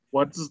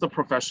What does the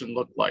profession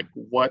look like?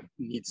 What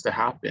needs to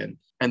happen?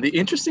 And the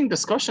interesting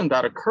discussion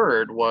that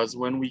occurred was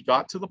when we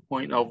got to the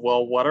point of,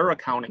 well, what are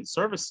accounting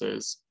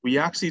services? We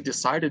actually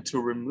decided to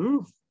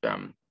remove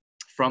them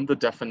from the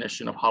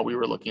definition of how we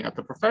were looking at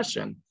the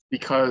profession,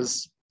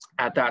 because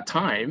at that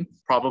time,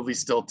 probably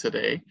still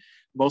today,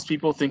 most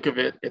people think of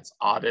it, it's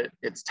audit,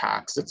 it's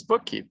tax, it's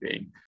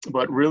bookkeeping.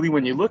 But really,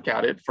 when you look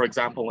at it, for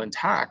example, in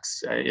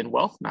tax, in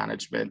wealth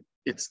management,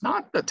 it's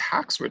not the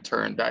tax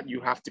return that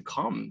you have to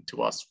come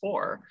to us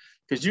for,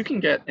 because you can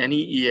get any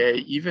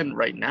EA, even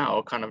right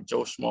now, kind of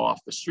Joe Schmo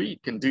off the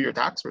street can do your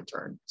tax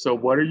return. So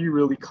what are you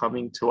really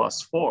coming to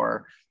us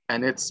for?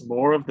 And it's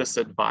more of this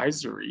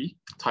advisory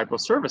type of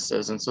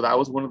services. And so that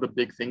was one of the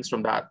big things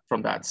from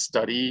that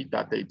study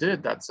that they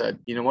did that said,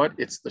 you know what,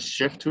 it's the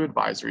shift to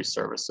advisory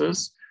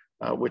services,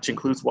 which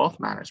includes wealth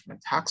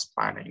management, tax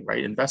planning,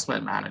 right?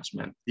 Investment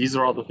management. These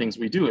are all the things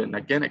we do. And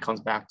again, it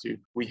comes back to,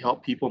 we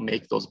help people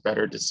make those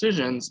better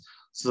decisions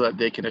so that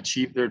they can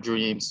achieve their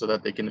dreams, so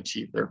that they can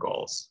achieve their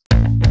goals.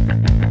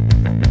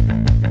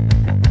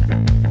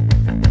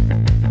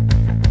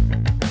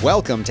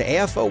 Welcome to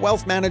AFO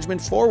Wealth Management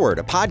Forward,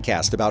 a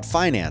podcast about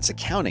finance,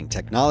 accounting,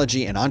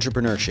 technology, and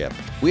entrepreneurship.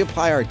 We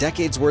apply our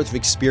decades worth of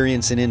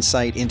experience and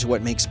insight into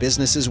what makes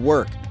businesses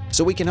work,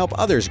 so we can help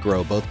others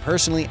grow both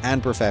personally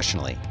and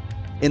professionally.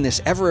 In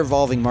this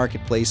ever-evolving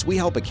marketplace, we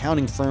help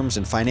accounting firms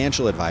and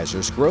financial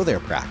advisors grow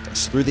their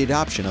practice through the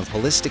adoption of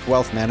holistic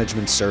wealth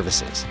management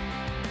services.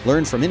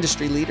 Learn from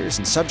industry leaders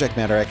and subject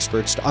matter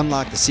experts to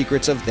unlock the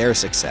secrets of their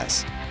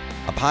success.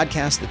 A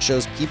podcast that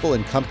shows people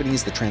and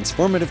companies the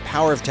transformative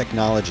power of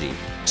technology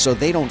so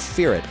they don't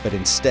fear it, but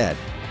instead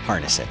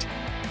harness it.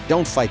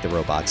 Don't fight the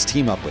robots,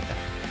 team up with them.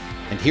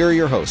 And here are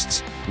your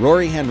hosts,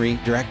 Rory Henry,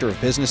 Director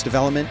of Business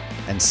Development,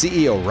 and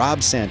CEO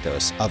Rob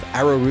Santos of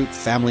Arrowroot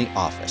Family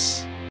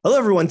Office. Hello,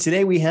 everyone.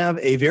 Today we have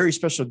a very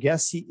special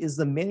guest. He is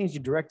the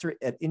Managing Director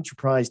at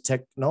Enterprise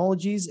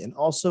Technologies and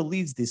also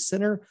leads the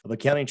Center of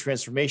Accounting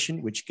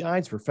Transformation, which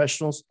guides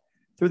professionals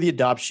through the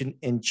adoption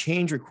and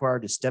change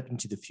required to step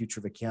into the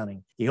future of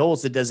accounting. He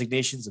holds the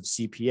designations of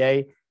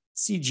CPA,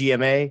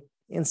 CGMA,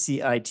 and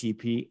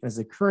CITP, and is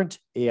the current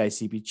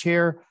AICP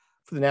Chair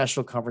for the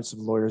National Conference of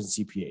Lawyers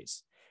and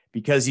CPAs.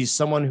 Because he's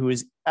someone who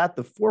is at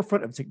the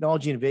forefront of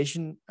technology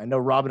innovation, I know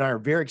Rob and I are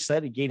very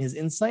excited to gain his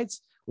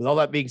insights. With all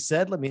that being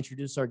said, let me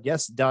introduce our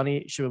guest,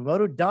 Donnie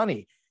Shimamoto.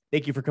 Donnie,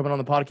 thank you for coming on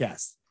the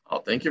podcast. Oh,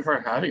 thank you for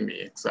having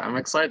me. I'm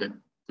excited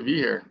to be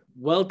here.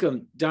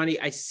 Welcome, Donnie.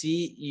 I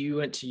see you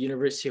went to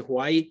University of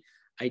Hawaii.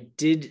 I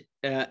did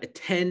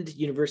attend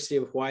University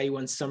of Hawaii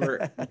one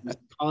summer in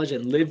college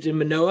and lived in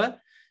Manoa.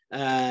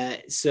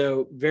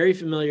 So very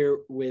familiar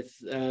with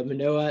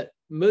Manoa,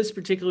 most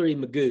particularly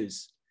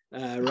Magoo's.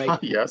 Right?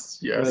 Yes.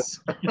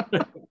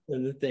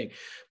 The thing.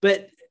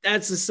 But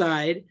that's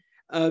aside.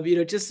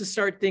 Just to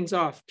start things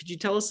off, could you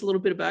tell us a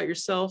little bit about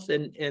yourself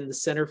and the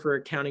Center for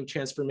Accounting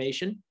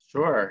Transformation?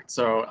 Sure.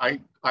 So I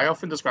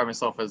often describe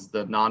myself as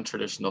the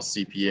non-traditional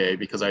CPA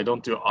because I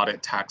don't do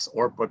audit, tax,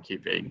 or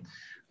bookkeeping.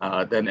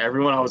 Then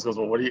everyone always goes,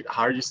 well,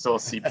 how are you still a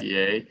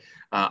CPA?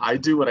 I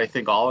do what I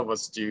think all of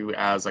us do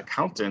as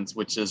accountants,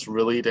 which is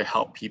really to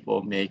help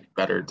people make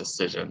better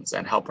decisions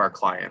and help our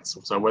clients.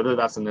 So whether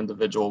that's an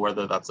individual,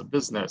 whether that's a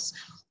business,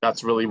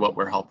 that's really what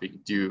we're helping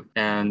do.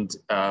 And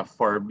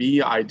for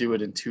me, I do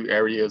it in two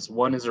areas.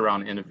 One is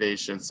around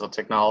innovation, so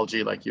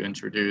technology, like you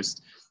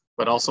introduced,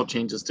 but also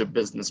changes to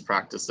business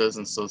practices.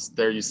 And so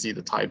there you see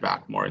the tie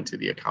back more into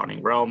the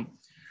accounting realm.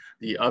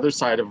 The other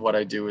side of what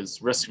I do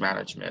is risk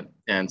management.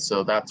 And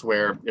so that's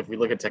where, if we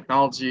look at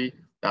technology,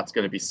 that's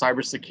going to be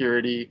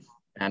cybersecurity,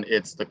 and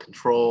it's the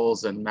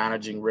controls and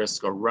managing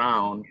risk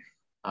around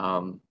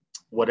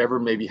whatever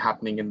may be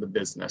happening in the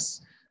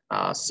business.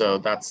 So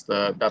that's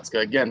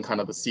again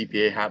kind of the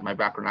CPA hat. My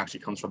background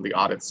actually comes from the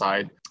audit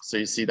side, so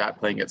you see that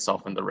playing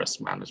itself in the risk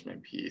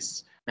management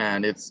piece.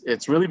 And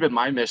it's really been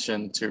my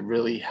mission to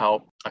really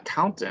help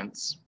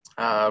accountants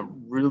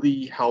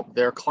really help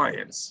their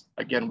clients,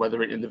 again,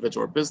 whether an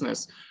individual or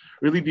business,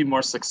 really be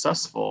more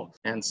successful.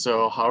 And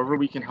so however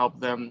we can help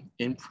them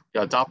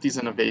adopt these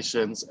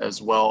innovations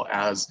as well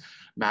as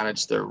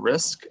manage their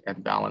risk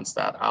and balance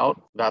that out,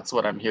 that's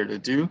what I'm here to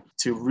do.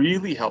 To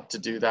really help to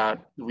do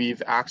that,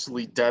 we've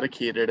actually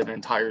dedicated an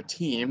entire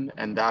team,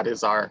 and that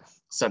is our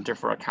Center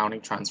for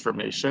Accounting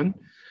Transformation,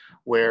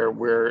 where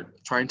we're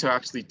trying to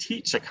actually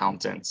teach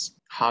accountants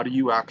how do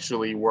you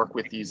actually work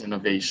with these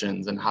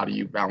innovations and how do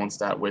you balance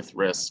that with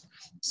risk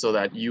so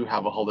that you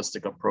have a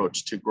holistic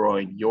approach to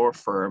growing your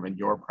firm and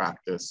your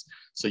practice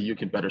so you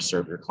can better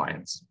serve your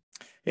clients.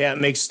 Yeah, it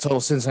makes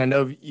total sense. I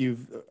know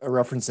you've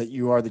referenced that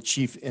you are the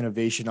Chief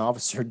Innovation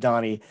Officer,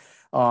 Donnie.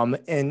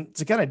 And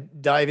to kind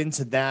of dive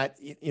into that,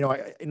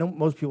 I know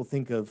most people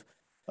think of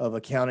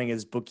accounting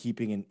as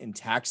bookkeeping and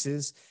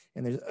taxes,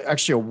 and there's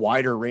actually a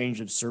wider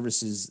range of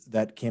services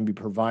that can be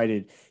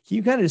provided. Can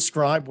you kind of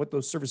describe what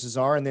those services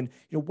are, and then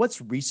what's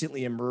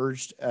recently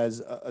emerged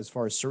as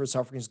far as service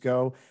offerings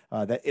go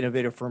that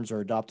innovative firms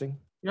are adopting?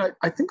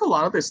 I think a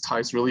lot of this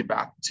ties really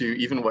back to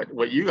even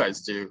what you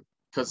guys do.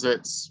 because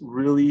it's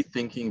really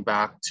thinking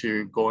back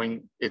to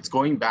going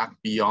back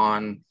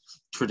beyond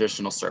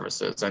traditional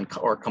services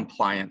or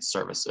compliance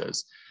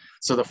services.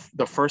 So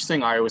the first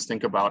thing I always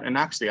think about, and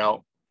actually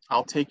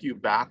I'll take you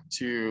back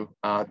to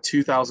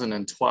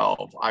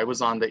 2012. I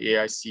was on the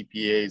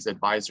AICPA's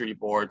advisory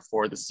board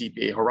for the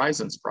CPA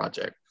Horizons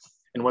project.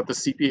 And what the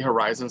CPA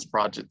Horizons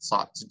project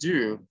sought to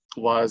do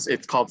was,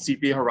 it's called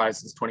CPA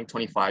Horizons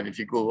 2025. If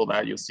you Google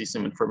that, you'll see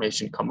some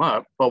information come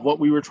up. But what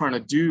we were trying to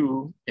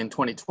do in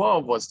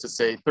 2012 was to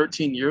say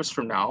 13 years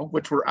from now,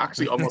 which we're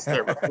actually almost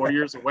there, we're 4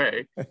 years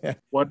away,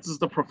 what does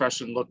the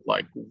profession look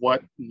like?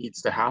 What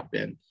needs to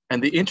happen?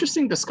 And the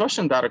interesting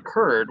discussion that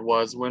occurred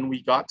was when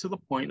we got to the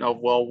point of,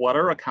 well, what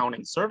are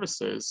accounting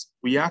services?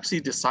 We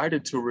actually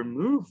decided to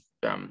remove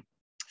them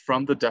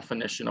from the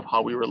definition of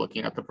how we were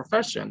looking at the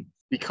profession,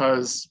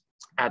 because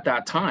at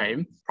that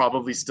time,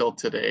 probably still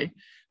today,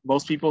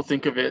 most people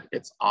think of it,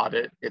 it's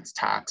audit, it's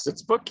tax,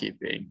 it's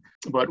bookkeeping.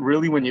 But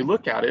really, when you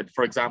look at it,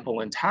 for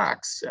example, in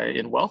tax,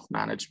 in wealth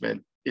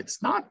management,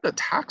 it's not the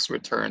tax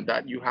return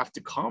that you have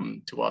to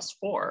come to us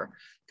for,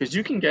 because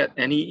you can get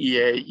any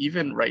EA,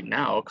 even right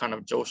now, kind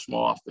of Joe Schmo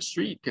off the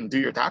street can do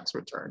your tax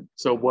return.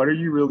 So what are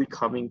you really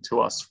coming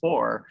to us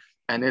for?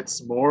 And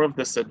it's more of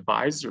this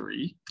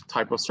advisory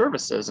type of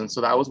services. And so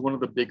that was one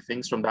of the big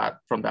things from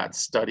that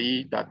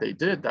study that they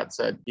did that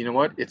said, you know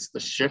what, it's the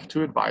shift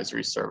to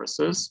advisory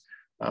services,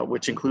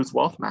 which includes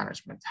wealth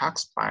management,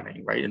 tax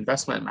planning, right,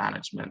 investment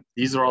management.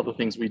 These are all the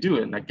things we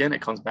do. And again,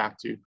 it comes back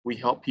to, we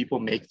help people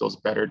make those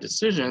better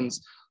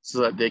decisions so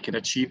that they can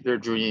achieve their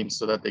dreams,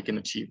 so that they can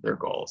achieve their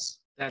goals.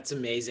 That's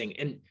amazing.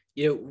 And,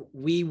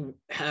 we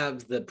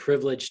have the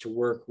privilege to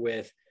work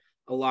with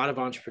a lot of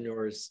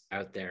entrepreneurs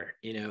out there,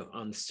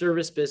 on the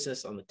service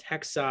business, on the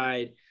tech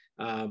side,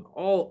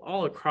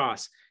 all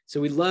across. So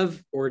we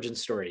love origin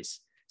stories.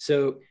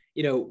 So,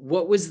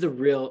 what was the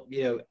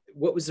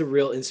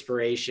real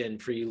inspiration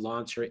for you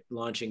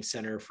launching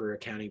Center for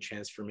Accounting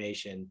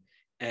Transformation?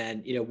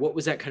 And, what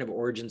was that kind of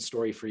origin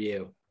story for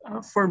you?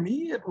 For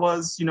me, it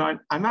was,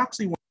 I'm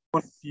actually one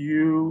of the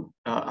few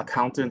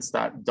accountants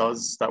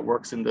that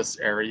works in this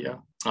area,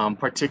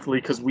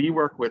 particularly because we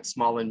work with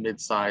small and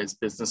mid-sized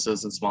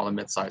businesses and small and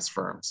mid-sized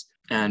firms.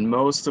 And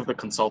most of the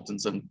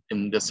consultants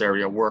in this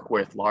area work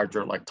with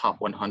larger, like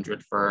top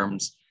 100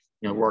 firms,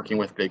 working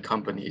with big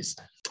companies.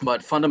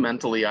 But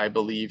fundamentally, I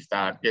believe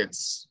that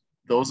it's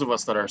those of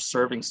us that are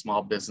serving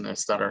small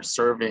business, that are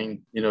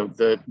serving,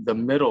 the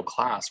middle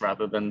class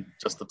rather than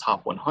just the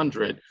top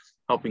 100,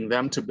 helping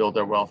them to build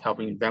their wealth,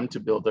 helping them to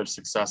build their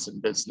success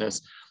in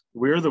business.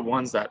 We're the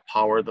ones that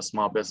power the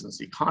small business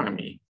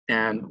economy.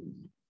 And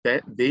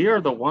they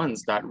are the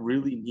ones that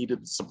really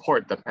needed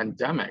support. The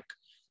pandemic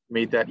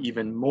made that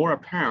even more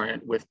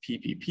apparent with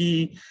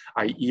PPP,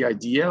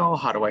 EIDL.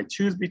 How do I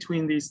choose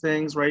between these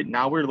things, right?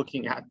 Now we're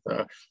looking at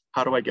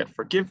how do I get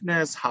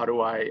forgiveness? How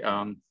do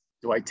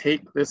I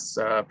take this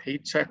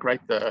paycheck, right?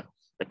 The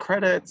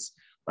credits,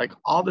 like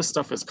all this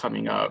stuff is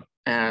coming up.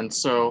 And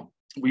so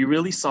we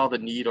really saw the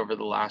need over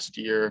the last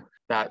year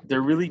that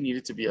there really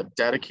needed to be a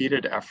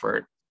dedicated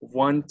effort,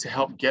 one, to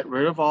help get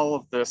rid of all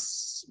of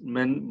this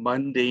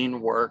mundane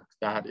work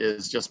that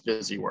is just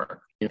busy work.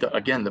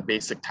 Again, the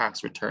basic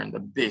tax return, the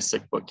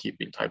basic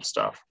bookkeeping type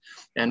stuff.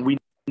 And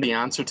the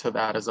answer to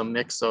that is a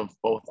mix of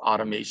both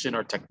automation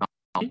or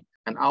technology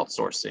and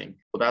outsourcing.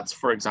 So that's,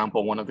 for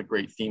example, one of the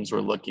great themes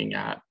we're looking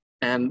at.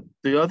 And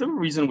the other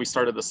reason we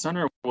started the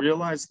center, we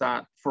realized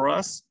that for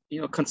us,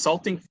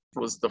 consulting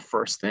was the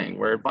first thing.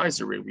 We're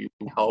advisory. We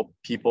help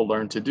people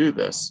learn to do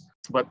this.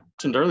 But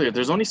mentioned earlier,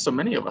 there's only so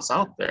many of us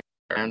out there.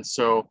 And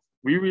so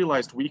we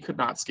realized we could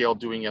not scale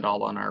doing it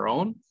all on our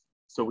own.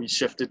 So we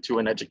shifted to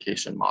an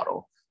education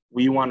model.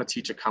 We want to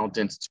teach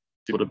accountants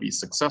to be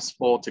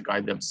successful, to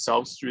guide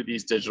themselves through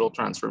these digital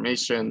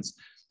transformations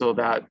so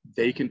that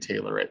they can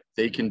tailor it.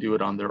 They can do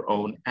it on their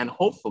own. And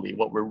hopefully,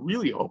 what we're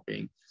really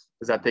hoping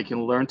is that they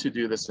can learn to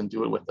do this and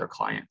do it with their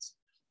clients,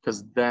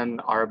 because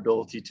then our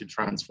ability to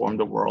transform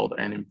the world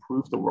and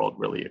improve the world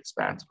really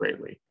expands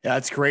greatly. Yeah,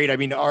 that's great. I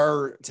mean,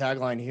 our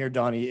tagline here,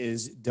 Donnie,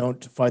 is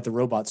 "Don't fight the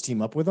robots,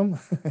 team up with them."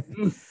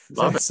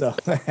 Love it. So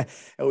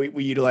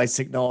we utilize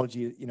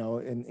technology,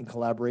 in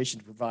collaboration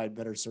to provide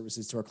better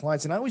services to our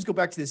clients. And I always go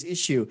back to this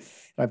issue.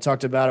 And I've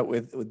talked about it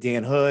with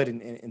Dan Hood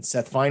and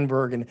Seth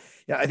Feinberg. And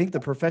I think the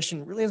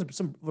profession really has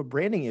some of a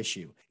branding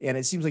issue. And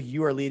it seems like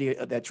you are leading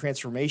that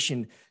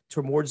transformation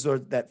towards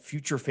that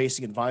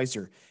future-facing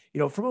advisor.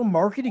 From a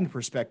marketing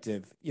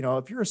perspective,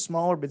 if you're a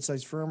smaller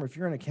mid-sized firm, or if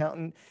you're an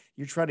accountant,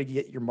 you're trying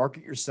to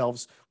market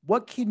yourselves,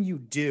 what can you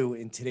do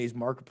in today's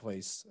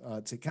marketplace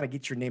to kind of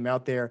get your name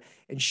out there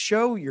and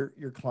show your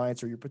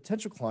clients or your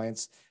potential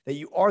clients that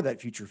you are that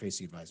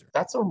future-facing advisor?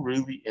 That's a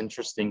really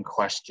interesting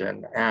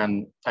question.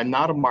 And I'm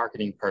not a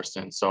marketing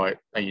person. So,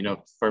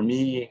 for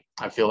me,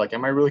 I feel like,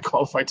 am I really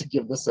qualified to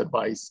give this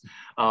advice?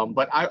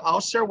 But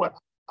I'll share what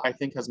I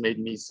think has made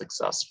me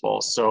successful.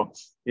 So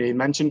you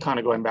mentioned kind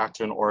of going back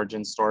to an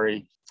origin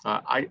story.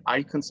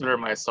 I consider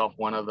myself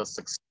one of the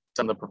success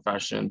in the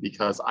profession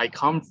because I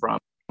come from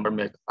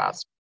middle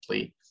class.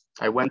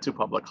 I went to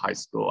public high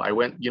school. I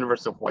went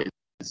University of Hawaii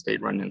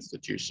state-run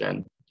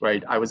institution,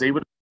 right? I was able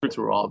to go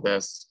through all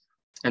this,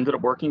 ended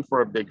up working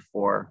for a Big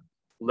Four,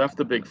 left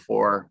the Big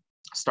Four,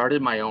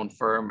 started my own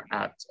firm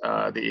at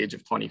the age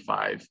of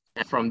 25.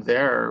 And from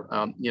there,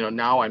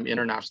 now I'm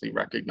internationally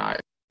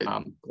recognized.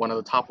 One of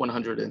the top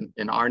 100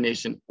 in our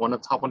nation, one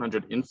of the top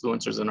 100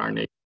 influencers in our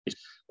nation,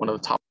 one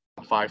of the top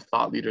 5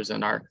 thought leaders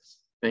in our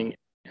thing.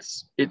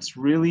 It's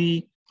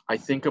really, I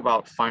think,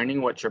 about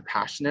finding what you're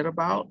passionate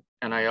about.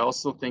 And I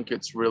also think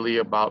it's really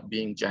about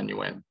being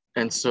genuine.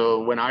 And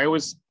so when I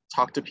always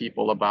talk to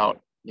people about,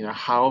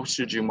 how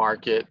should you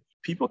market,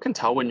 people can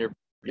tell when you're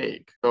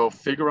big. So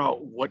figure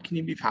out what can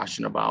you be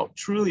passionate about,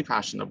 truly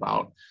passionate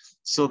about,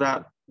 so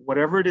that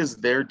whatever it is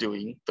they're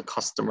doing, the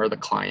customer, the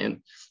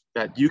client,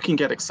 that you can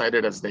get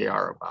excited as they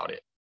are about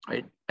it,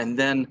 right? And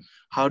then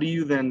how do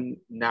you then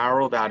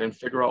narrow that and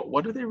figure out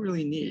what do they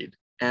really need?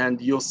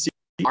 And you'll see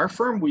our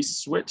firm, we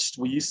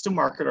used to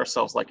market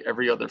ourselves like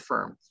every other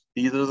firm.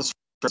 These are the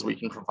services we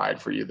can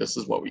provide for you. This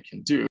is what we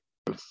can do.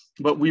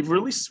 But we've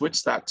really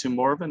switched that to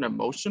more of an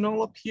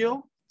emotional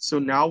appeal. So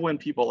now when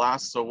people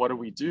ask, so what do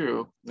we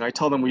do? And I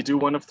tell them we do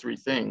one of 3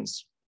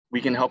 things.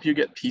 We can help you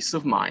get peace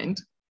of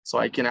mind. So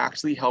I can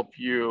actually help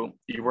you.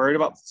 You're worried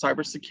about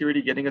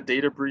cybersecurity, getting a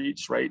data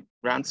breach, right?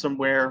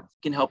 Ransomware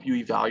can help you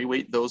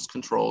evaluate those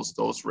controls,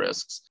 those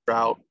risks, figure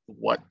out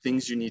what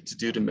things you need to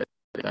do to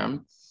mitigate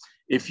them.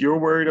 If you're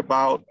worried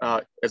about,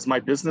 is my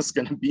business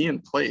going to be in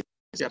place?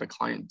 I had a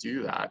client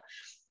do that.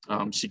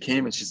 She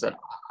came and she said,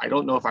 I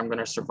don't know if I'm going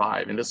to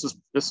survive. And this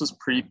was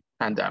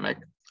pre-pandemic.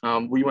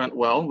 We went,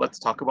 well, let's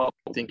talk about what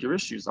you think your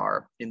issues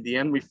are. In the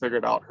end, we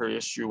figured out her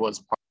issue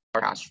was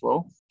cash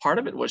flow. Part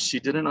of it was she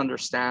didn't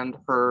understand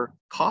her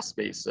cost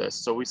basis.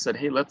 So we said,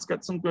 hey, let's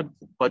get some good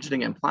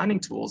budgeting and planning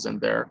tools in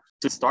there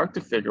to start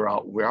to figure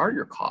out where are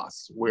your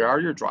costs? Where are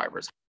your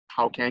drivers?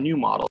 How can you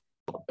model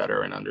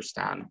better and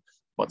understand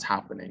what's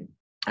happening?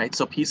 Right.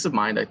 So peace of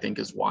mind, I think,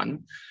 is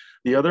one.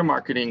 The other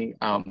marketing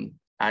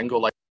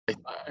angle,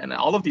 and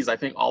all of these, I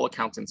think all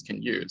accountants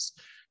can use.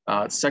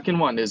 Second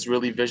one is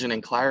really vision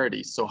and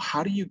clarity. So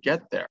how do you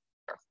get there?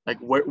 Like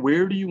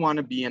where do you want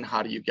to be and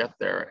how do you get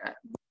there?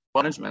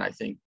 Management, I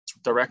think,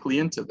 directly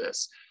into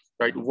this,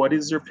 right? What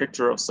is your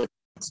picture of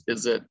success?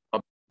 Is it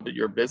about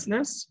your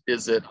business?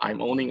 Is it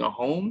I'm owning a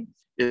home?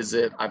 Is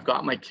it I've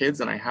got my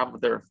kids and I have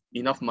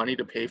enough money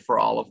to pay for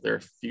all of their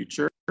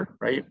future,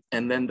 right?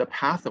 And then the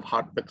path of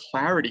how the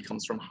clarity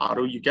comes from how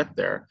do you get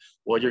there?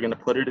 Well, you're going to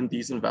put it in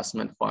these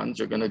investment funds.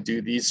 You're going to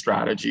do these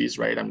strategies,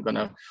 right?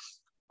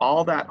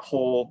 All that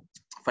whole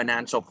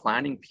financial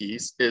planning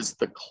piece is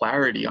the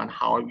clarity on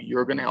how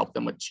you're going to help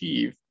them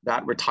achieve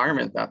that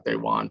retirement that they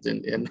want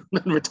in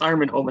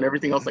retirement home and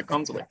everything else that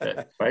comes with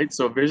it, right?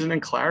 So vision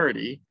and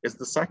clarity is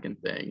the second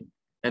thing.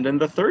 And then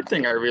the third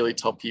thing I really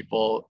tell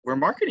people, we're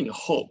marketing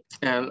hope.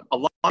 And a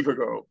lot of people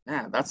go,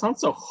 man, that sounds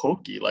so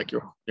hokey. Like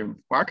you're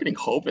marketing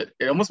hope. It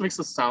almost makes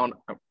it sound,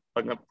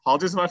 like,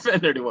 apologies if I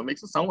offend anyone,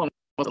 makes it sound like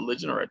a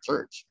religion or a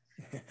church,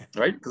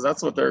 right? Because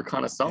that's what they're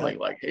kind of selling.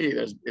 Like,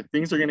 hey,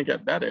 things are going to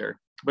get better.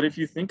 But if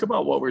you think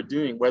about what we're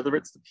doing, whether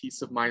it's the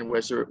peace of mind,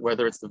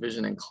 whether it's the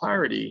vision and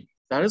clarity,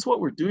 that is what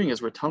we're doing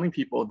is we're telling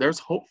people there's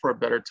hope for a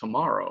better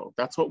tomorrow.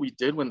 That's what we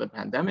did when the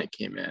pandemic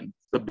came in.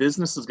 The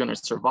business is going to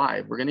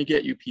survive. We're going to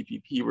get you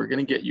PPP. We're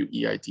going to get you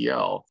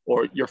EIDL,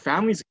 or your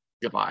family's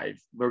going to survive.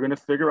 We're going to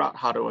figure out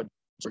how to,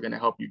 we're going to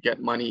help you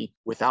get money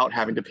without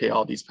having to pay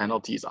all these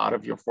penalties out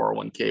of your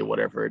 401k,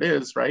 whatever it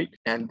is, right?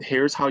 And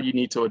here's how you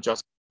need to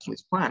adjust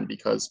this plan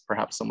because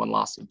perhaps someone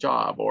lost a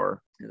job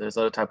or there's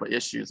other type of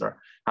issues or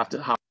have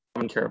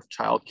care of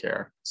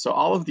childcare. So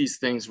all of these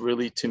things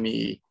really, to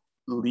me,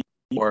 lead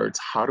towards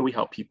how do we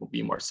help people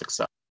be more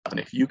successful? And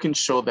if you can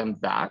show them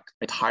that,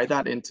 I tie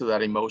that into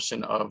that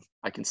emotion of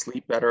I can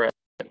sleep better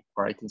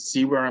or I can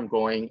see where I'm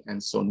going.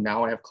 And so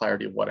now I have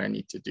clarity of what I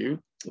need to do.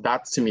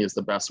 That to me is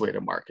the best way to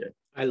market.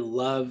 I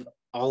love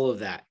all of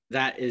that.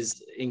 That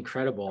is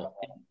incredible.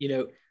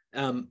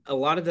 A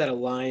lot of that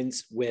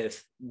aligns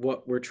with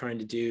what we're trying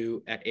to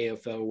do at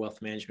AFO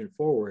Wealth Management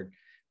Forward,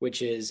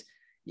 which is,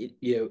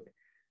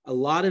 a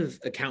lot of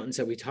accountants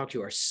that we talk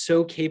to are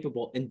so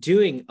capable and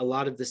doing a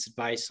lot of this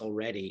advice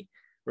already,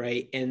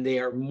 right? And they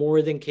are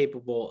more than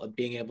capable of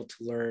being able to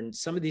learn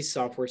some of these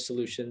software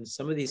solutions,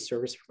 some of these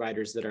service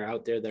providers that are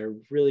out there that are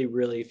really,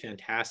 really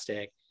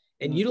fantastic,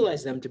 and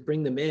utilize them to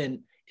bring them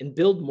in and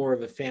build more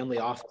of a family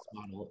office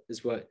model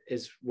is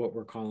what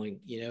we're calling,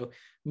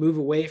 move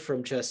away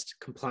from just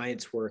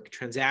compliance work,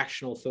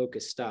 transactional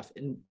focused stuff,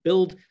 and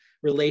build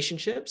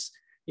relationships,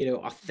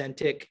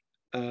 authentic,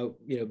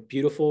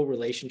 beautiful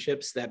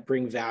relationships that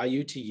bring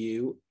value to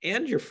you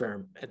and your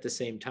firm at the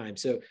same time.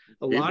 So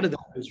a lot of that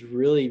was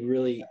really,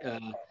 really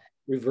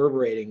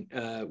reverberating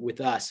with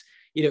us.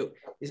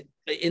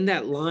 In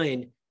that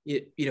line,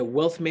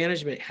 wealth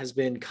management has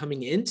been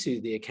coming into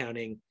the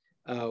accounting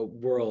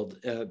world,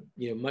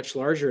 much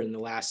larger in the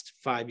last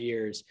 5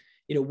 years.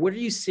 What are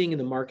you seeing in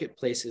the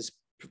marketplaces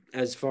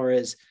as far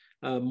as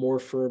more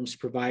firms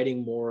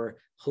providing more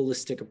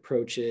holistic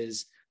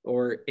approaches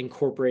or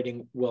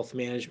incorporating wealth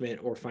management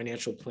or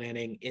financial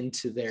planning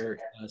into their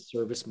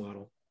service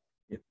model?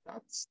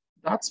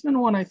 That's been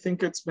one. I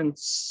think it's been,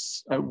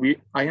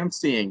 I am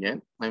seeing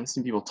it. I'm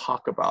seeing people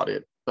talk about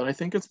it, but I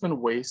think it's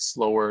been way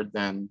slower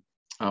than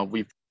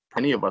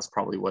any of us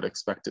probably would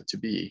expect it to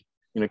be.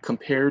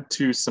 Compared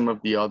to some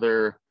of the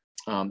other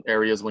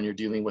areas when you're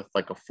dealing with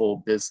like a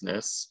full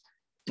business,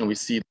 and we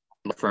see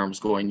firms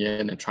going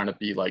in and trying to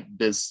be like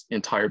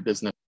entire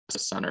business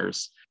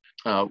centers.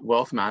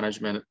 Wealth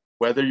management,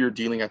 whether you're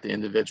dealing at the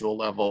individual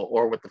level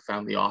or with the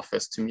family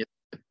office, to me,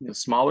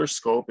 smaller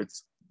scope,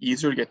 it's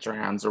easier to get your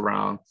hands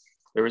around.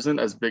 There isn't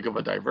as big of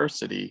a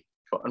diversity,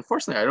 but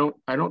unfortunately,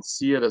 I don't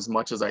see it as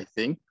much as I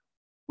think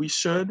we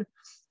should.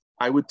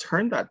 I would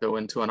turn that though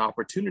into an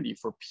opportunity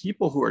for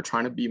people who are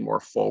trying to be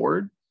more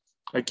forward.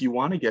 Like, you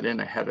want to get in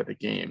ahead of the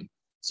game.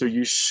 So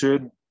you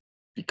should,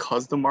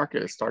 because the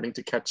market is starting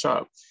to catch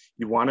up,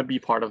 you want to be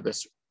part of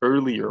this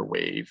earlier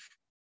wave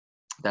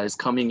that is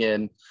coming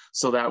in,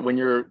 so that when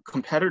your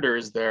competitor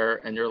is there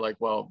and you're like,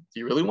 well,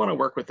 do you really want to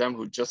work with them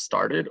who just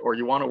started, or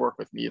you want to work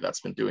with me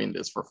that's been doing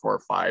this for 4 or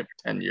 5,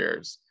 10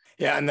 years?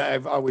 Yeah, and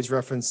I've always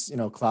referenced,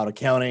 cloud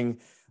accounting,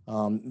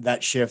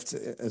 that shift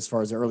as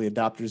far as the early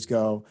adopters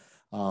go,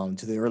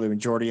 to the early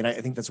majority. And I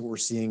think that's what we're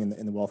seeing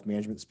in the wealth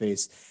management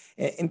space.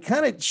 And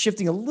kind of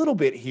shifting a little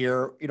bit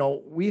here,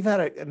 we've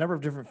had a number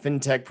of different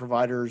fintech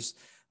providers,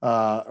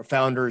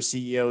 founders,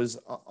 CEOs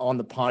on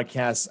the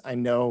podcast. I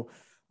know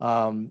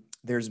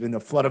there's been a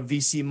flood of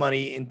VC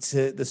money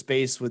into the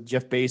space with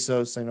Jeff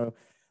Bezos. I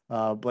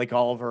know Blake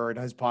Oliver and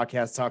his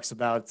podcast talks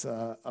about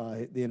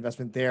the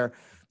investment there.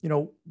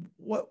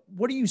 What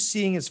are you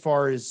seeing as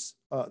far as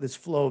this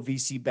flow of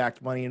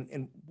VC-backed money,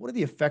 and what are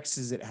the effects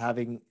is it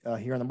having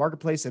here in the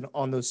marketplace and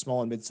on those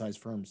small and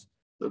mid-sized firms?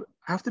 I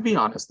have to be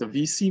honest, the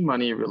VC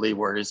money really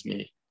worries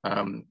me.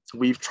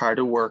 We've tried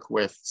to work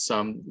with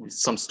some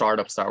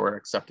startups that were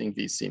accepting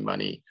VC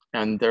money,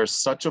 and there's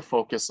such a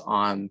focus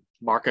on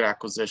market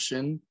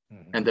acquisition,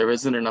 and there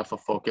isn't enough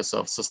of focus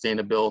of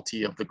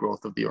sustainability of the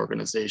growth of the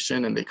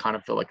organization, and they kind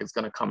of feel like it's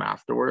going to come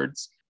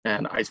afterwards.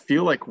 And I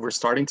feel like we're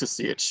starting to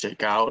see it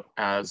shake out,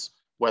 as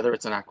whether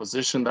it's an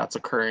acquisition that's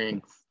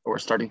occurring, or we're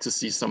starting to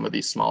see some of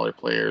these smaller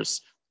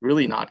players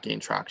really not gain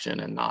traction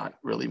and not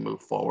really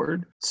move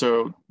forward.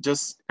 So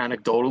just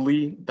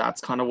anecdotally,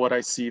 that's kind of what I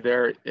see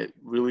there. It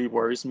really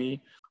worries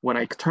me. When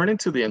I turn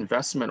into the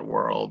investment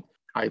world,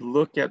 I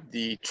look at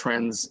the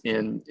trends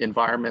in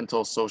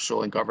environmental,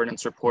 social, and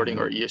governance reporting,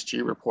 or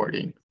ESG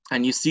reporting,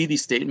 and you see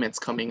these statements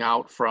coming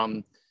out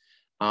from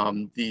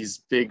these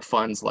big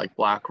funds like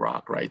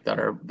BlackRock, right, that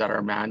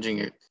are managing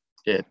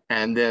it.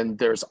 And then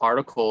there's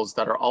articles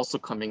that are also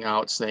coming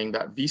out saying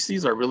that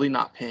VCs are really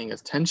not paying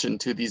attention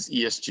to these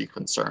ESG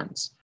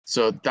concerns.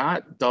 So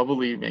that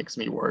doubly makes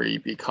me worry,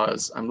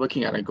 because I'm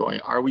looking at it going,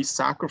 are we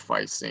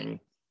sacrificing,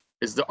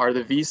 are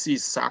the VCs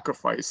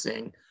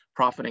sacrificing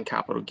profit and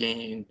capital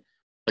gain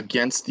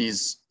against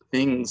these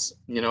things?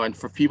 And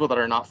for people that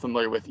are not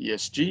familiar with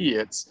ESG,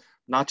 it's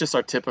not just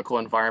our typical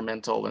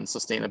environmental and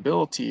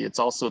sustainability, it's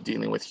also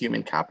dealing with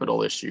human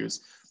capital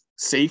issues,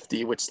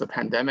 safety, which the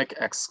pandemic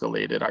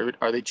escalated.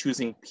 Are they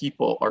choosing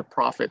people or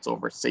profits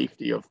over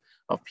safety of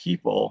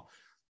people?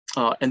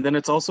 And then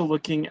it's also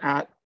looking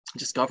at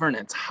just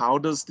governance. How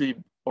does the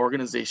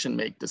organization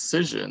make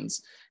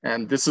decisions?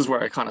 And this is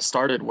where I kind of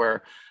started,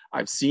 where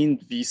I've seen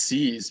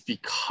VCs,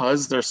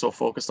 because they're so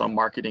focused on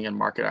marketing and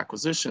market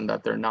acquisition,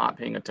 that they're not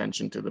paying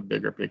attention to the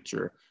bigger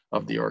picture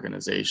of the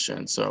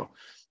organization. So,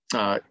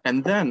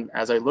 and then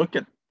as I look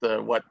at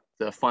what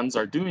the funds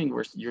are doing,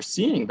 you're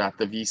seeing that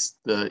these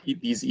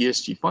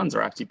ESG funds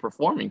are actually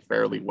performing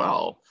fairly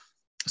well.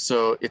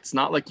 So it's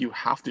not like you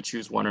have to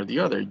choose one or the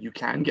other. You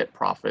can get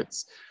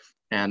profits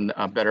and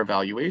better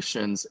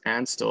valuations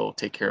and still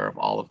take care of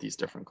all of these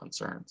different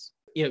concerns.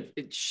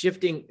 It's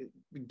shifting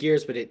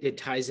gears, but it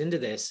ties into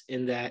this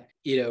in that,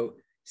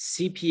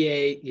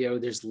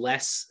 CPA, there's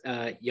less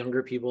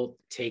younger people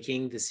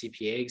taking the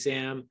CPA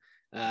exam.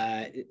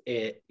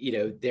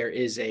 There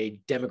is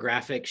a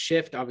demographic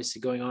shift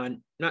obviously going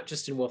on, not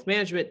just in wealth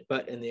management,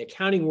 but in the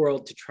accounting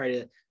world, to try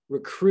to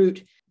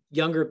recruit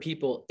younger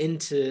people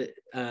into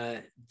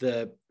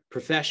the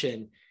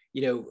profession.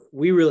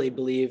 We really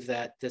believe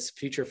that this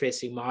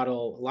future-facing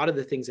model, a lot of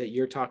the things that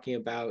you're talking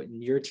about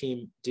and your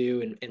team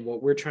do, and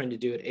what we're trying to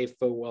do at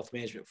AFO Wealth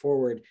Management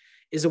Forward,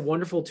 is a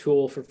wonderful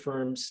tool for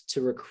firms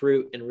to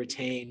recruit and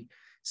retain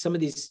some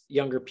of these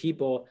younger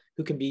people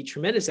who can be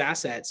tremendous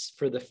assets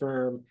for the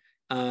firm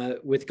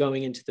with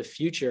going into the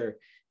future.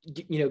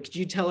 Could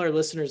you tell our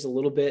listeners a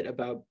little bit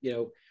about,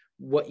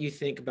 what you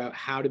think about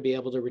how to be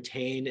able to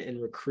retain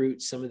and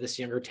recruit some of this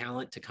younger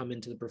talent to come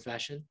into the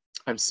profession?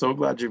 I'm so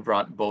glad you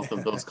brought both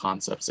of those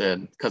concepts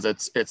in, because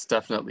it's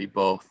definitely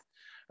both.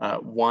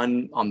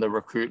 One, on the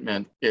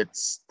recruitment,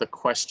 it's the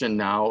question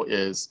now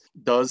is,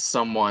 does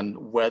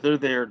someone, whether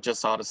they're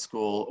just out of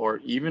school or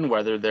even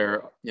whether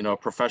they're a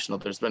professional,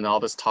 there's been all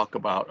this talk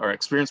about, or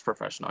experienced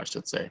professional, I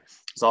should say,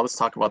 there's all this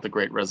talk about the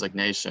Great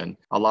Resignation.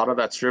 A lot of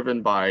that's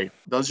driven by,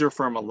 does your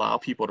firm allow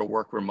people to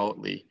work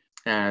remotely?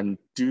 And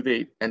do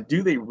they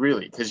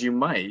really? Because you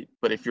might,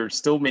 but if you're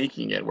still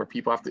making it where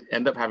people have to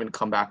end up having to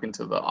come back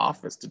into the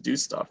office to do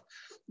stuff,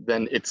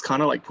 then it's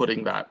kind of like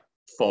putting that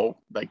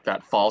like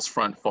that false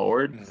front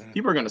forward, Mhm.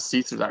 people are going to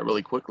see through that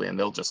really quickly and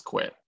they'll just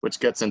quit, which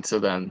gets into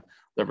then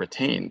the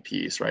retain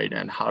piece, right?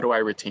 And how do I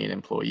retain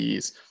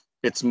employees?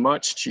 It's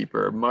much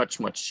cheaper, much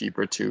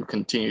cheaper to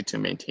continue to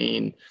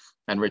maintain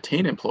and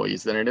retain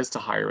employees than it is to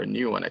hire a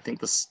new one. I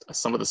think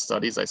some of the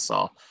studies I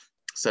saw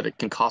said it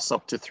can cost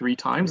up to 3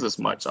 times as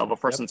much of a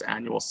person's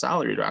annual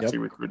salary to actually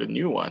recruit a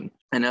new one.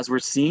 And as we're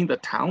seeing the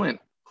talent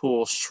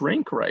pool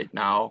shrink right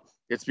now,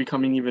 it's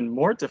becoming even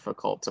more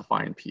difficult to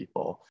find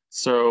people.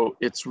 So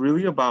it's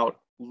really about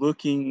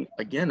looking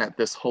again at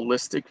this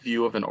holistic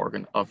view of an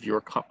organ of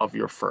your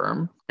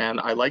firm. And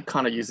I like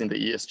kind of using the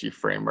ESG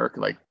framework,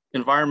 like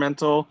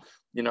environmental,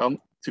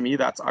 to me,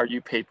 that's, are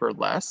you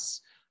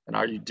paperless? And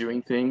are you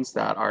doing things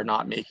that are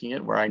not making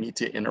it where I need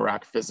to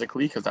interact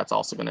physically? Because that's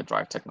also going to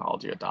drive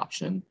technology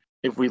adoption.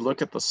 If we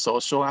look at the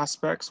social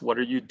aspects, what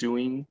are you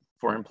doing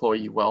for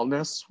employee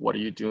wellness? What are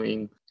you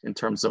doing in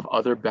terms of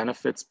other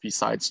benefits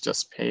besides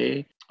just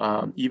pay?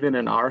 Even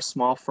in our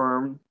small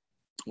firm,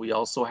 we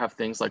also have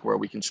things like where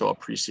we can show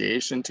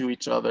appreciation to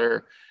each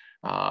other.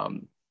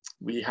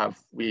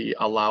 We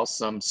allow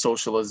some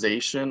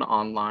socialization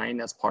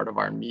online as part of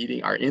our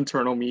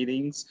internal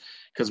meetings,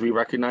 because we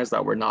recognize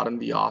that we're not in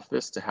the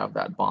office to have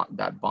that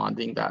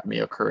bonding that may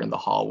occur in the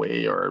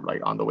hallway or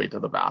like on the way to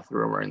the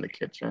bathroom or in the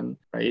kitchen,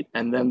 right?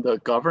 And then the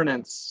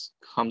governance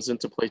comes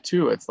into play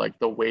too. It's like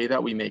the way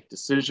that we make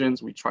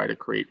decisions, we try to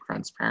create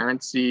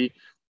transparency.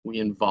 We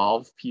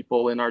involve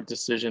people in our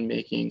decision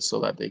making so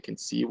that they can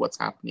see what's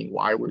happening,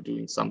 why we're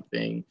doing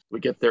something. We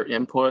get their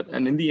input.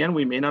 And in the end,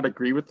 we may not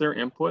agree with their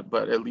input,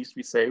 but at least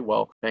we say,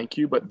 well, thank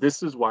you, but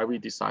this is why we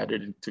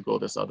decided to go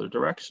this other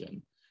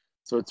direction.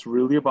 So it's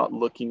really about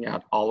looking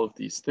at all of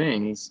these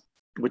things,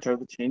 which are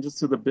the changes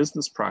to the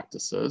business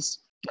practices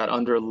that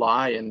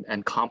underlie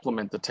and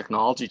complement the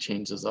technology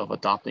changes of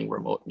adopting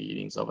remote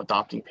meetings, of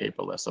adopting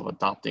paperless, of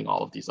adopting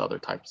all of these other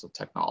types of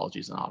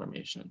technologies and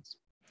automations.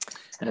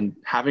 And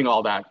having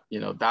all that,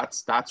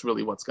 that's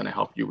really what's going to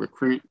help you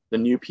recruit the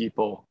new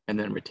people and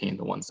then retain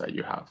the ones that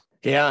you have.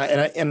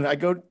 Yeah, and I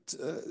go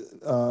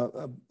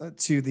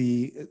to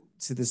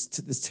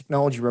this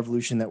technology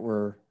revolution that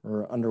we're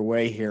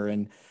underway here,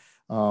 and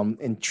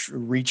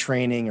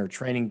retraining or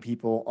training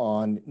people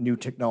on new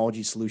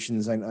technology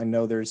solutions. I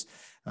know there's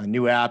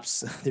new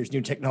apps, there's new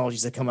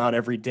technologies that come out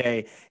every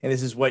day, and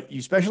this is what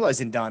you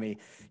specialize in, Donnie.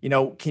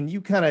 Can you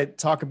kind of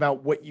talk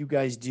about what you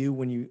guys do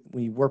when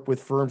you work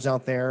with firms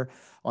out there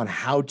on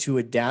how to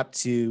adapt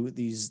to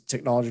these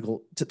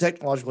technological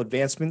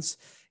advancements,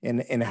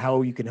 and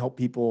how you can help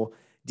people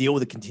deal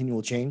with the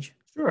continual change?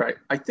 Sure.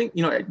 I think,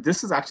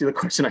 this is actually the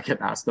question I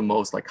get asked the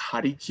most, like, how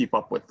do you keep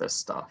up with this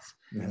stuff?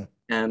 Mm-hmm.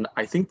 And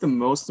I think the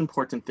most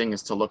important thing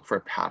is to look for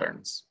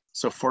patterns.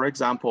 So for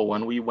example,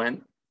 when we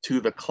went to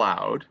the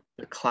cloud,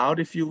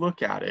 if you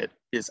look at it,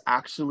 is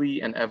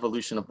actually an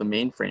evolution of the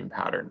mainframe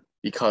pattern,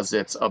 because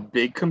it's a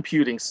big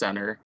computing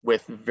center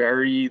with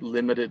very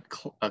limited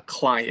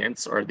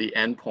clients or the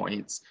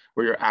endpoints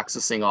where you're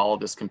accessing all of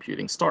this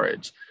computing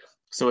storage.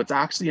 So it's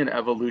actually an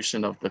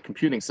evolution of the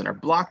computing center.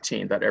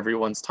 Blockchain that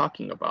everyone's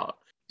talking about.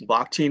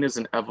 Blockchain is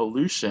an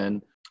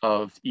evolution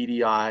of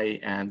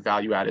EDI and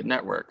value-added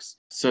networks.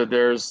 So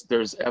there's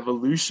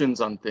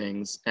evolutions on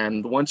things.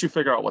 And once you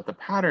figure out what the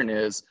pattern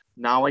is,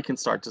 now I can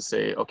start to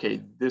say,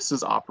 okay, this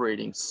is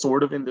operating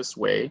sort of in this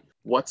way.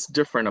 What's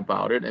different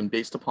about it? And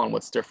based upon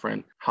what's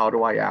different, how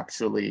do I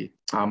actually,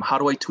 how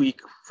do I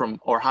tweak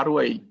or how do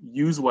I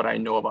use what I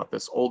know about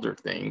this older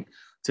thing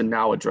to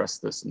now address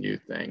this new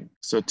thing?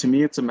 So to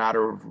me, it's a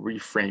matter of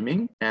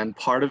reframing. And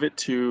part of it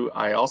too,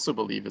 I also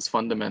believe, is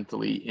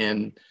fundamentally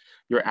in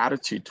your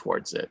attitude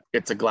towards it.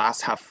 It's a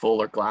glass half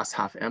full or glass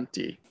half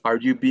empty. Are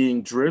you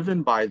being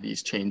driven by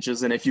these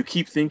changes? And if you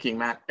keep thinking,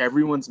 Matt,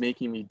 everyone's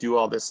making me do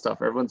all this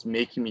stuff, everyone's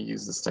making me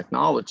use this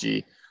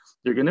technology,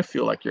 you're going to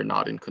feel like you're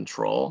not in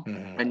control,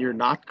 and you're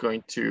not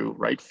going to,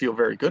 feel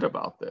very good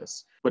about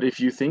this. But if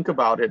you think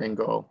about it and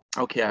go,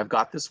 okay, I've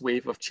got this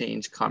wave of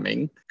change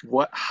coming.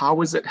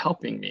 How is it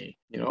helping me?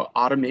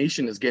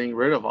 Automation is getting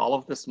rid of all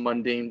of this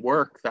mundane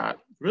work that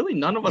really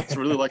none of us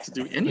really like to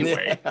do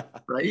anyway,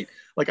 right?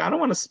 Like, I don't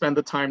want to spend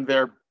the time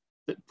there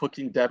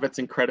booking debits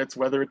and credits,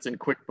 whether it's in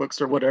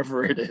QuickBooks or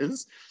whatever it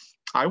is.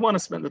 I want to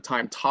spend the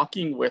time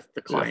talking with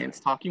the clients,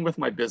 talking with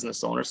my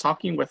business owners,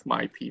 talking with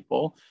my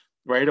people,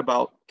 right,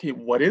 about, okay,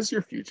 what is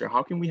your future?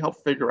 How can we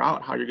help figure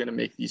out how you're going to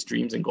make these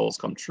dreams and goals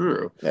come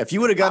true? Yeah, if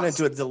you would have gotten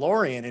into a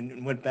DeLorean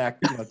and went back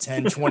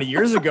 10, 20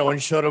 years ago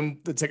and showed them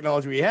the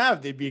technology we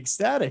have, they'd be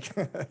ecstatic.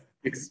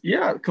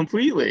 Yeah,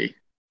 completely.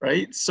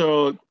 Right.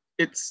 So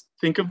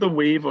think of the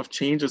wave of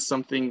change as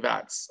something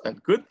that's a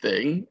good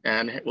thing,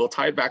 and we'll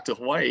tie it back to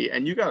Hawaii,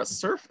 and you got to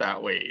surf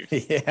that wave.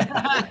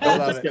 Yeah.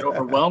 Don't just get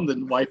overwhelmed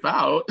and wipe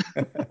out.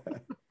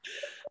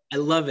 I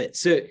love it.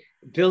 So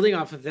building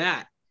off of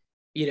that,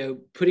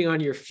 putting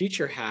on your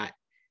future hat,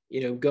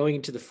 going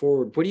into the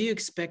forward, what do you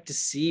expect to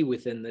see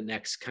within the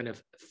next kind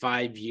of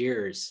 5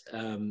 years,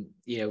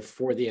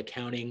 for the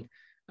accounting,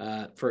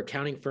 for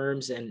accounting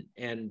firms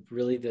and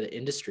really the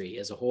industry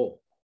as a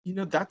whole?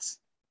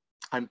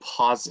 I'm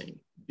pausing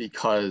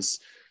because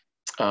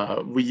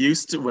We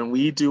used to, when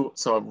we do,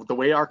 so the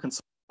way our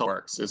consulting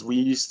works is we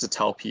used to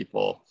tell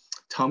people,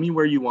 tell me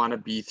where you want to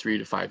be 3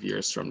 to 5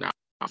 years from now.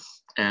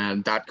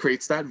 And that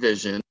creates that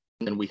vision,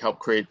 and we help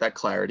create that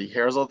clarity.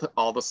 Here's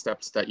all the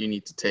steps that you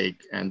need to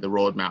take and the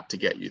roadmap to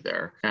get you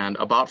there. And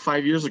about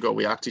 5 years ago,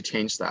 we actually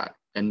changed that.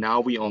 And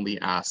now we only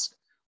ask,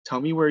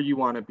 tell me where you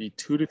want to be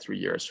 2 to 3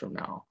 years from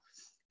now.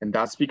 And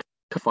that's because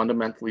I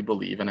fundamentally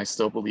believe, and I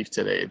still believe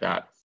today,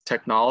 that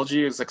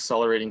technology is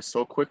accelerating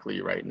so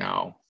quickly right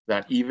now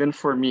that even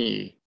for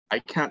me, I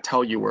can't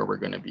tell you where we're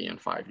going to be in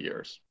 5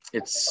 years.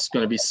 It's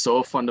going to be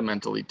so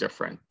fundamentally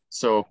different.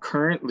 So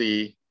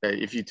currently,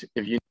 if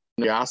you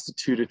ask the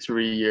 2 to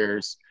 3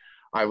 years,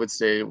 I would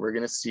say we're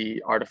going to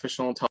see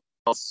artificial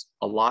intelligence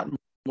a lot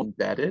more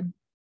embedded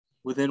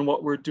within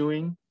what we're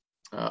doing.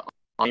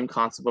 Same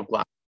concept of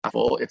glass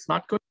full. It's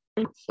not going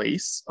to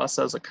replace us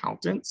as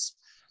accountants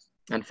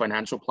and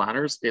financial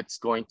planners. It's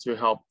going to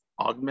help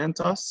augment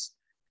us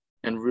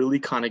and really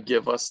kind of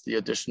give us the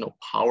additional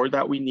power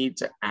that we need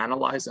to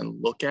analyze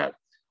and look at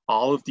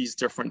all of these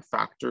different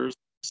factors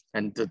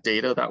and the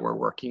data that we're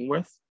working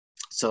with.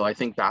 So I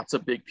think that's a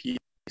big piece.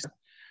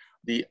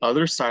 The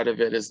other side of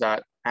it is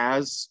that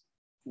as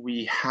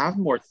we have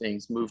more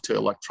things move to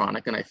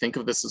electronic, and I think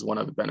of this as one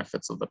of the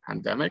benefits of the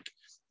pandemic,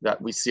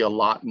 that we see a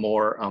lot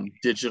more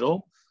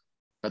digital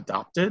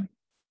adopted,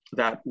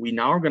 that we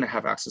now are going to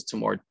have access to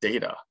more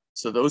data.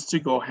 So those two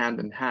go hand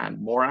in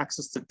hand, more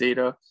access to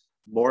data,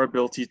 more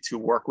ability to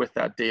work with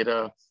that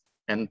data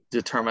and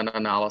determine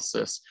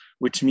analysis,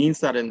 which means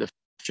that in the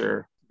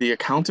future, the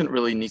accountant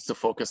really needs to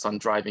focus on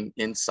driving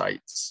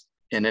insights.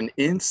 And an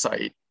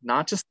insight,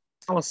 not just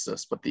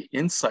analysis, but the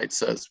insight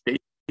says,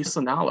 based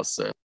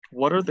analysis,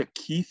 what are the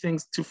key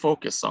things to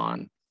focus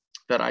on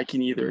that I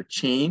can either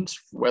change,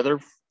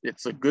 whether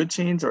it's a good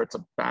change or it's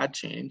a bad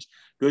change.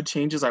 Good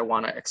changes I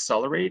want to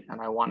accelerate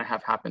and I want to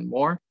have happen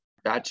more.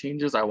 Bad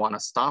changes I want to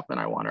stop and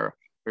I want to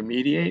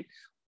remediate.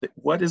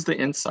 What is the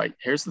insight?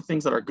 Here's the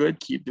things that are good,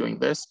 keep doing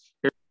this.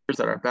 Here's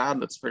that are bad,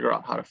 let's figure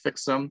out how to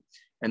fix them.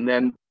 And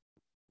then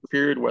the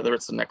period, whether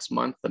it's the next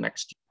month, the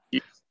next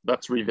year,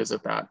 let's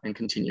revisit that and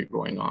continue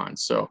going on.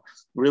 So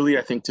really,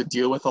 I think to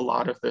deal with a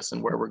lot of this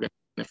and where we're going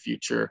in the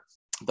future,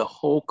 the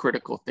whole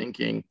critical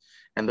thinking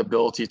and the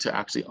ability to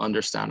actually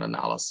understand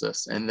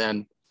analysis and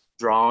then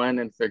draw in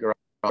and figure out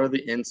what are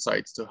the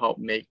insights to help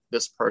make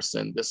this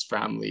person, this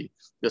family,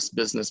 this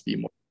business be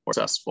more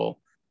successful.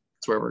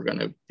 That's where we're going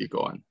to be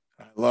going.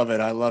 I love it.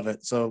 I love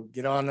it. So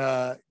get on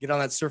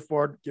that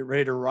surfboard, get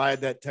ready to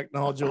ride that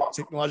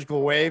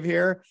technological wave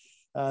here.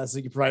 So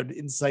you can provide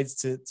insights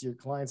to your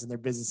clients and their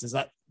businesses.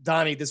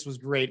 Donnie, this was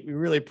great. We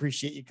really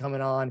appreciate you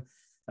coming on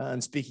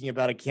and speaking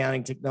about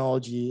accounting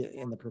technology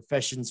and the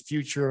profession's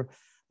future.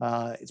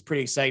 It's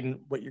pretty exciting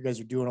what you guys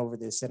are doing over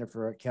the Center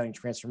for Accounting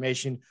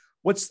Transformation.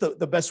 What's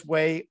the best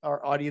way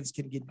our audience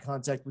can get in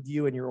contact with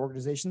you and your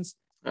organizations?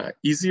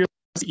 Easier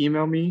to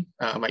email me.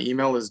 My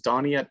email is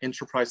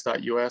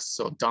donnie@intraprise.us.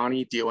 So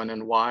Donnie,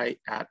 DONNY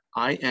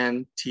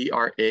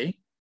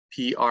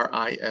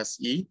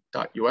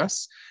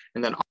 @intraprise.us.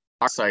 And then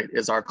our site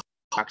is our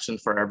action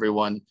for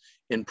everyone,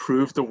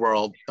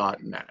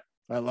 improvetheworld.net.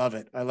 I love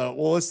it.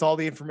 We'll list all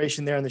the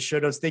information there in the show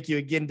notes. Thank you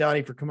again,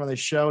 Donnie, for coming on the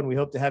show, and we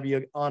hope to have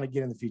you on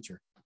again in the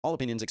future. All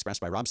opinions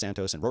expressed by Rob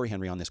Santos and Rory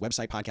Henry on this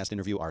website podcast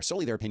interview are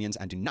solely their opinions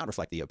and do not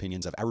reflect the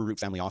opinions of Arrowroot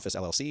Family Office,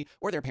 LLC,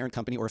 or their parent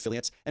company or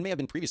affiliates, and may have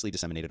been previously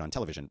disseminated on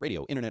television,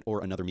 radio, internet,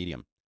 or another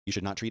medium. You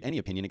should not treat any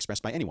opinion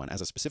expressed by anyone as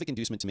a specific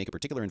inducement to make a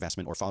particular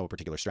investment or follow a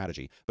particular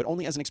strategy, but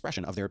only as an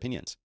expression of their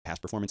opinions.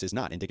 Past performance is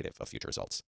not indicative of future results.